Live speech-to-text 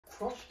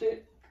crushed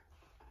it.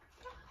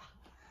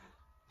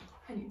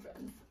 I need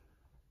friends.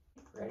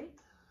 Ready?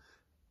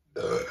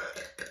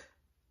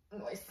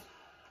 Noise.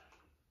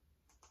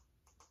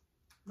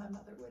 My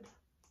mother would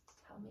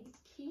tell me,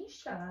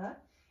 Keisha,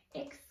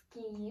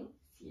 excuse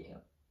you.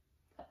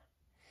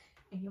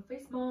 In your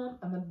face, Mom.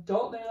 I'm an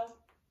adult now.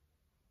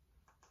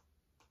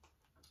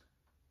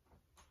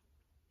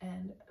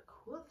 And a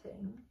cool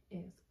thing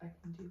is I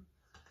can do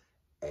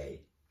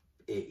A,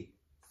 B,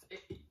 C.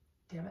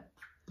 Damn it.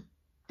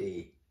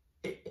 D,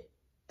 E,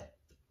 F,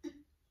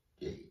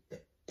 G,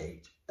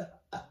 H, I,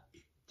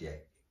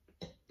 J,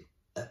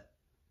 F,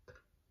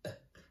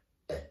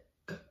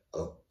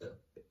 O,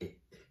 E,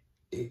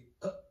 E,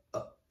 O,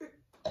 F,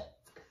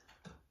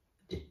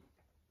 D,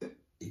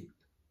 E,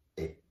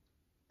 E,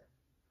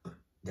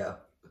 W,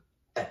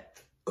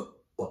 X,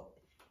 Y,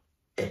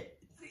 A,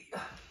 Z.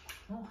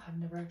 Oh, I've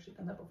never actually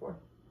done that before.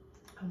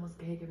 I almost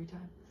gag every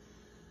time.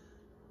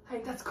 I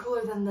think that's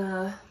cooler than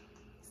the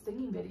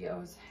singing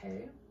videos,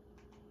 hey?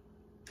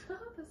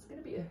 This is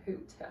gonna be a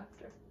hoot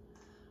after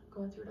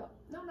going through it all.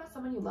 No, not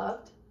someone you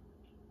loved.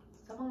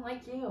 Someone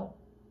like you.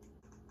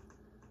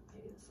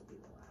 Maybe this will be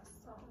the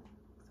last song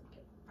because I'm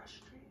getting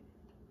frustrated.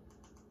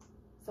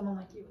 Someone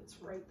like you, it's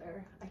right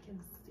there. I can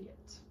see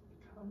it.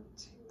 Come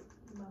to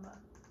mama.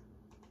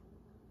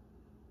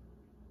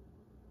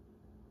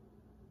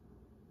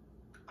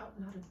 Oh,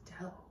 not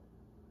Adele.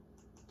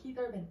 Keith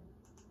Urban.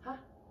 Huh?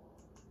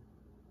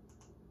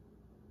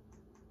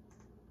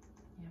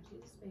 You have to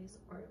use space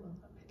or it will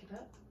not pick it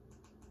up.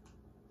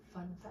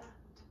 Fun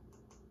fact.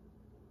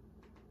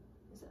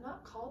 Is it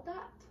not called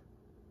that?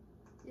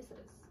 Yes, it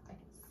is. I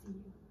can see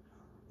you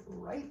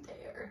right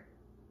there.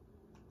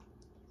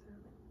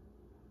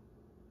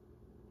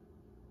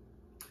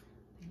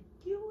 Thank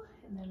you.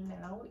 And then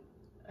now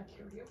a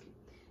karaoke.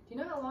 Do you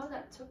know how long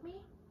that took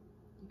me?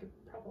 You could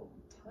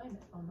probably time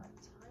it on my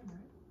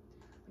timer.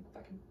 Like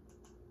fucking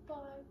 5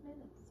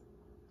 minutes.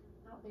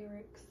 Not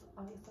lyrics,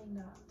 obviously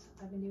not.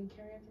 I've been doing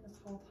karaoke this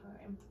whole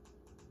time.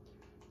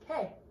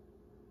 Okay,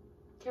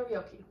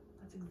 karaoke.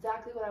 That's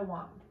exactly what I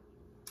want.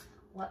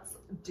 Let's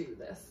do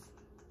this.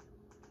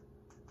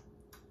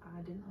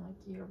 I didn't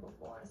like year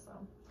before, so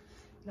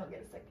you don't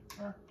get a second.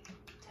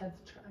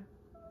 10th try.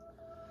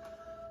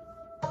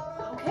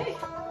 Okay.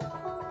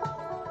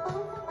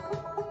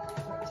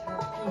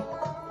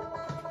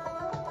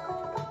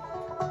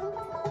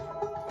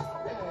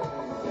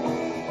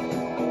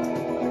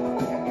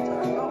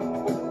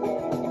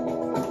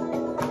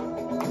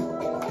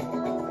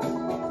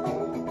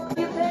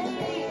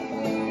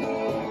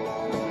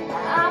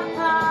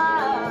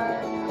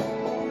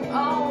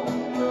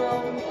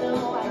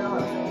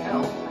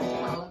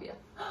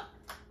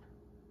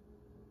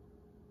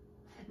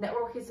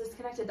 Network is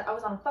disconnected. I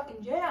was on a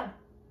fucking jam.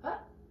 Huh?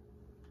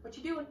 What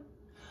you doing?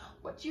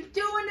 What you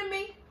doing to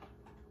me?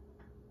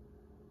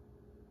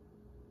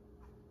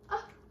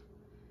 Ah,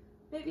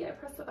 maybe I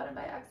pressed the button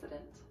by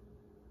accident.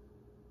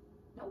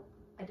 Nope,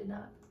 I did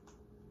not.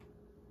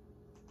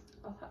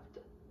 I'll have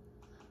to.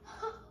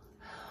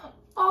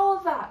 All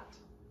of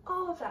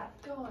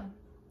that, go on.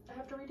 I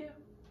have to redo.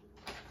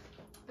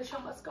 The show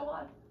must go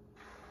on.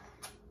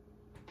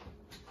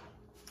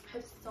 I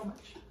have so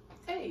much.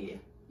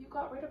 Hey. You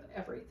got rid of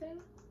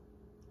everything?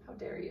 How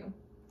dare you?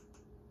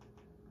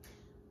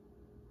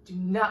 Do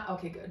not,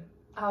 okay, good.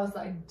 I was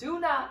like, do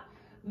not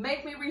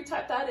make me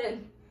retype that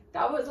in.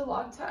 That was a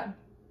long time.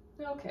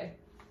 Okay.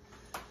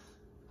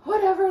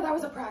 Whatever, that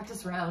was a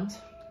practice round.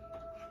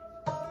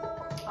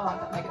 Oh, I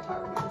got my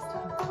guitar ready this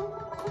time.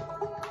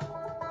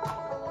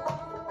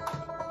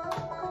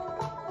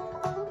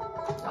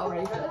 Y'all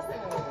ready for this?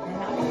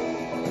 Yeah.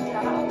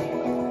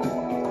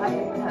 I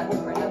can't even have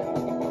this right now.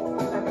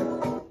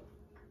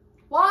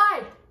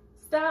 Why?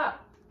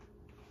 Stop.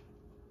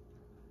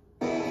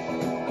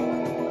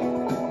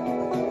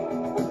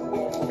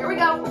 Here we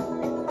go.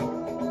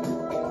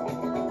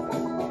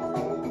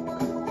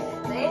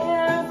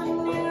 There's a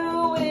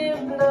new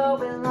wind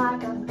blowing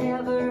like I've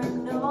never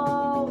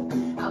known.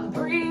 I'm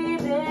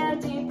breathing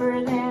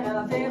deeper than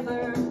I've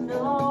ever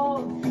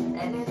known.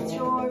 And it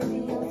sure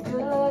feels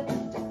good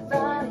to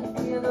finally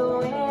feel the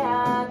way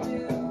I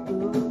do.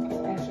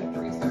 I actually have to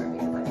restart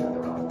because I said the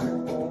wrong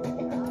word.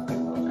 I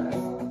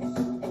apologize.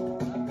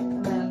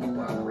 And then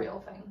we're on the real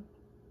thing.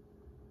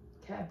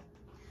 Okay.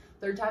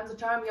 3rd time's a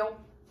charm, yo.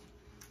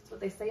 That's what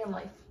they say in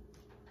life.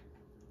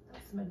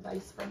 That's some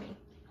advice for me.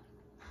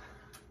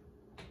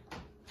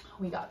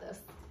 We got this.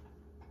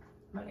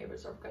 My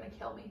neighbors are gonna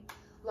kill me.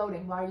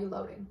 Loading, why are you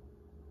loading?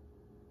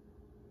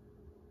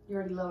 You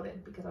already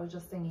loaded because I was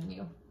just singing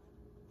you.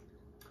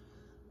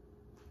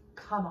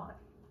 Come on.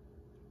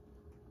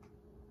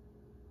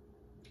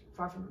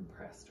 Far from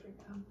impressed right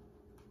now.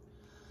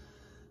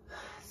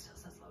 It still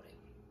says loading.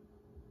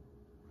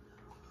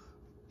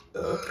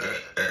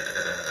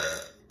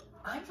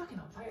 I'm fucking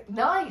on fire.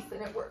 Nice,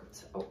 and it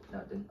worked. Oh, no,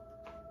 it didn't.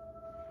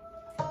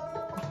 I'm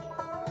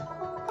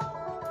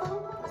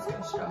just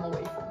gonna strum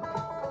away from me.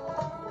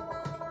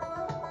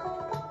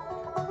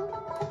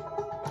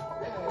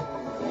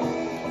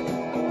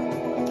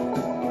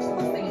 Still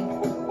singing.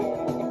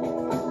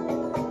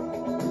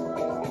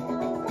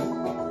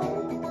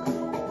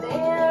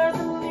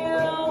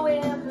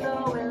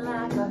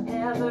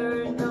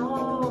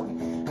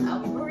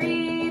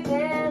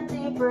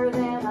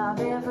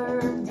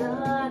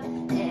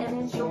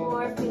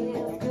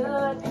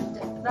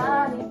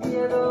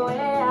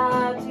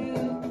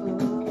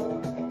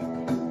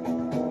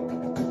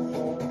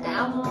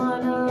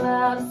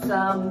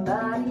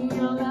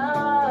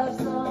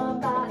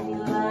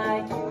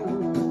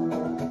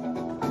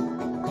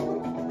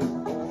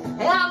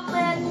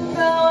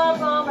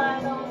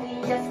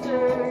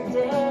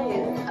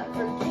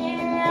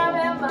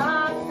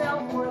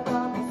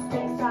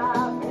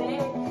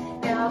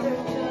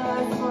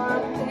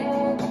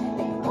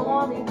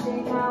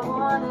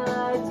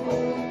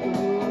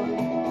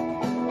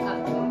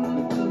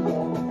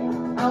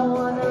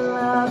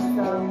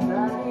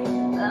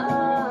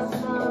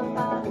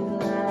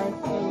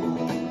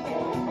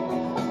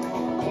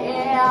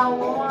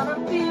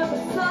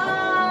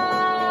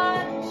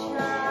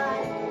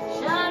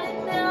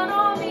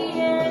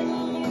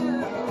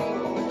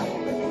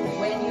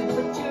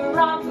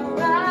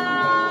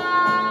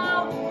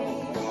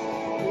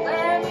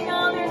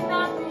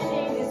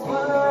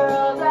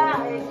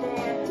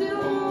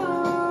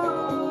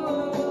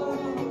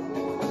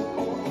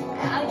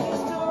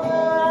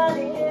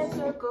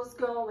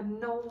 going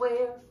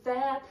nowhere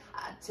fast.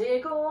 I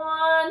take a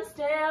 1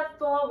 step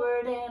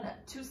forward and a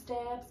 2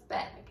 steps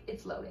back.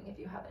 It's loading if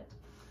you haven't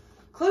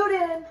clued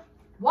in.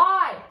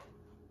 Why?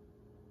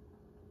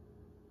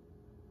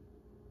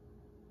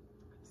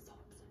 I'm so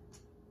upset.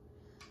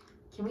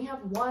 Can we have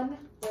one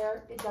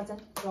where it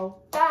doesn't go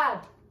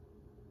bad?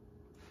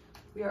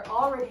 We are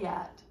already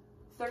at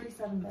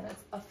 37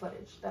 minutes of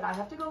footage that I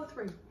have to go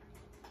through.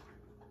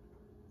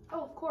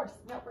 Oh, of course,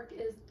 network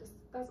is just,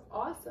 that's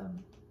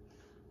awesome.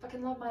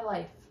 Fucking love my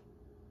life.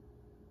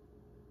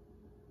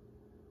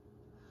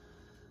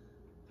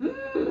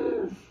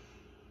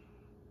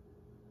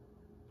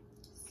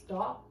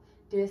 Stop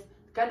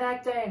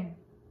disconnecting.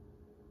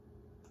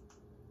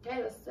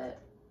 Okay, that's it.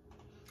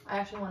 I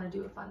actually want to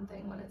do a fun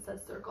thing when it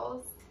says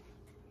circles.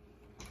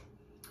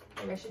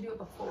 Maybe I should do it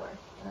before, and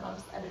then I'll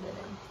just edit it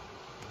in.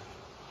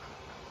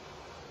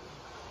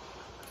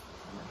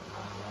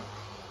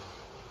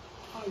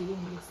 Oh, you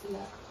didn't even see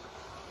that.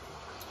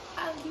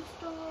 I used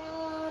to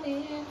run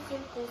in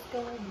circles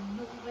going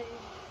nowhere.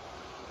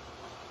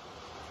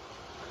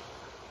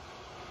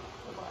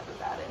 So why does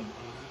that in?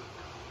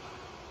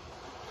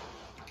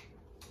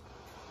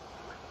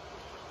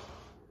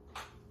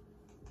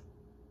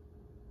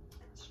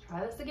 Let's try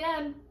this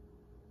again.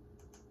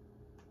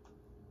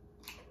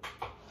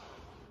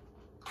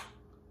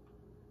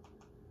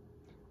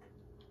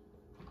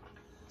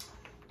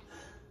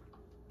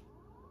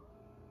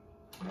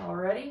 Y'all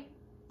ready?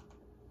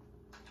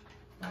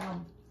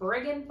 Now,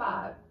 friggin'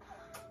 5.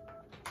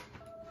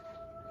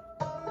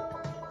 I'm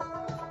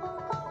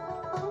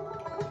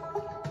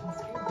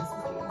scared this is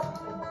doing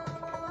something.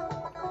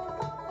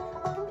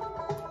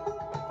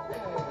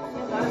 I'm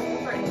not asking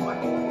for anymore.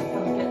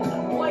 I'm getting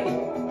annoyed.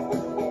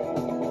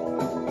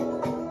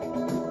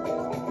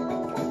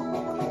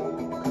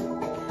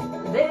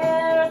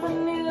 There's a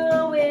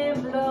new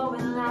wind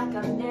blowing like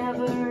I've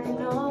never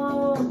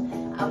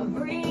known. I'm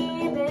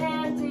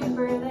breathing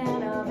deeper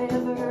than I've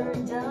ever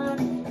done,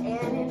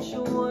 and it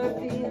sure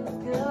feels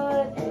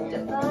good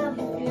to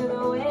finally feel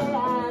the way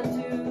I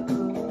do.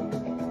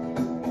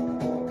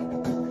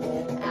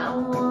 I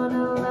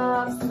wanna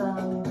love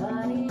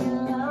somebody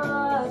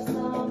like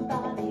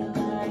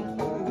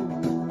you.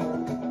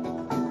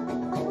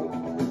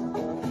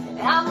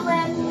 I'm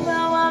letting go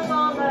of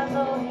all my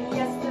lonely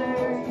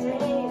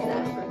yesterdays.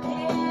 I've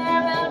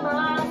forgiven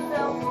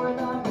myself for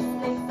the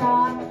mistakes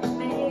I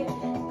made.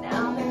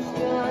 Now there's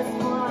just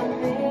one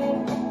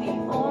thing, the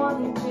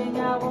only thing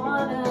I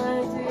wanna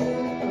do.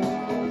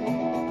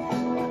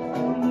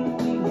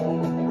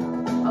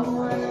 I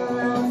wanna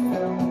love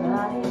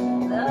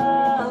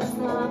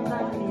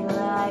somebody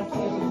like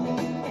you.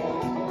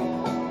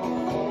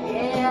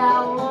 Yeah, I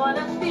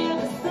wanna feel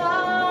the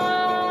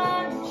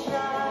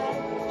sunshine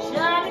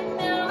shining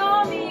down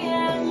on me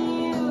and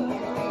you.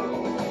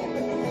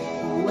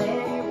 When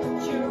you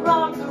put your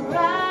arms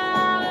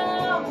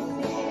around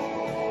me,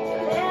 you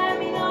let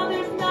me know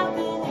there's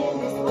nothing in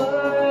this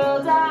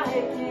world I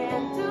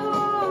can't do.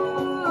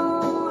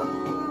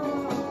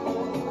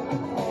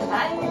 I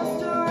used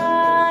to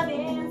run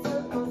in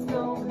circles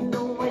going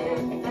nowhere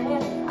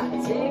fast. I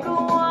take a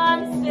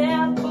 1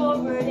 step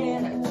forward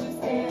and a 2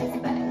 steps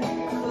back.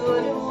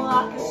 Couldn't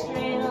walk a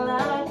straight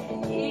line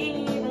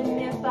even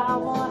if I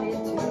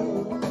wanted to.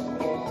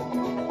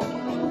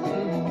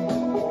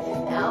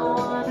 I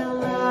wanna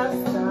love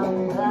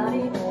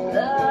somebody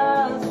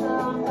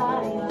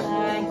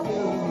like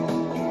you.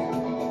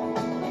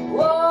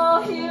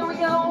 Whoa, here we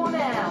go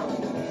now.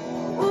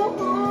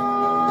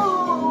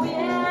 Ooh,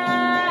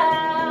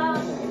 yeah.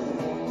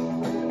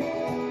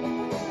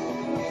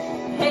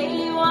 Hey,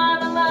 you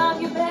wanna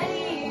love you,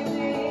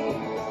 baby.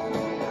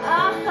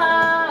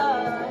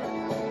 Ah,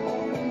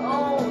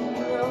 oh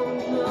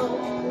no.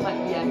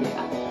 Like, yeah.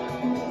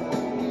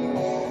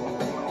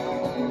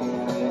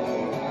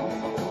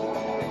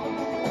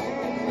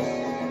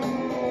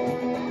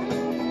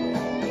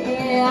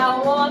 Yeah, I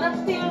wanna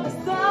feel the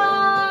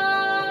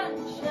sunshine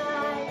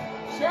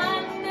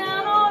shining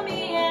down on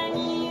me and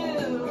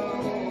you.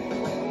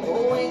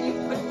 When you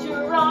put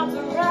your arms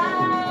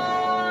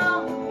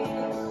around me,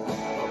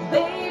 oh,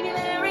 baby,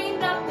 there ain't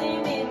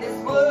nothing in this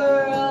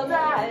world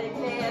I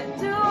can't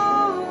do.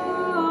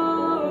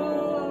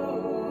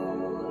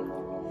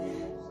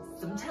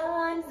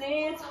 Sometimes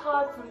it's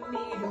hard for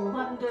me to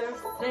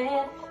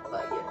understand,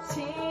 but you're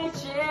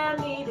teaching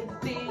me to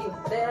be a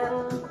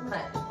better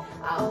man.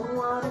 I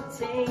wanna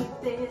take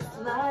this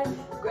life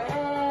for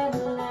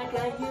granted like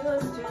I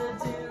used to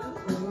do.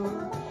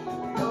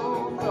 No.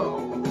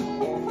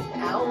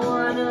 I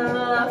wanna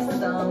love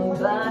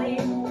somebody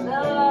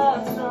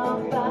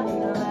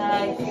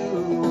like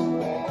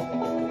you.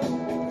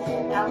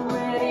 I'm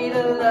ready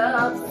to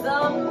love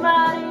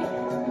somebody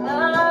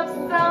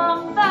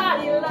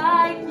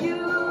like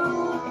you.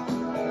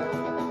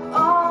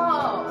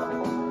 Oh,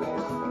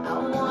 I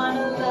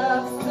wanna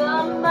love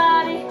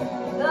somebody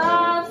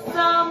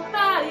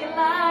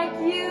like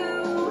you.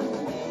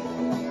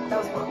 That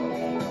was fun.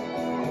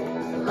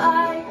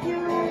 Like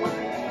you.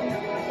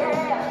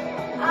 Yeah.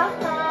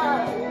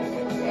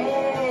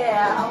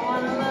 Yeah. I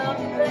wanna love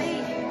you,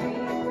 baby.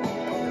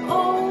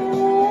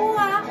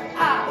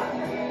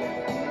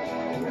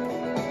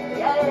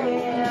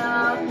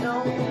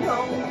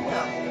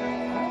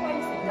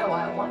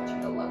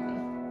 watching. I love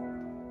you.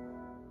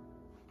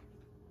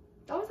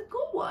 That was a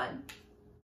good one.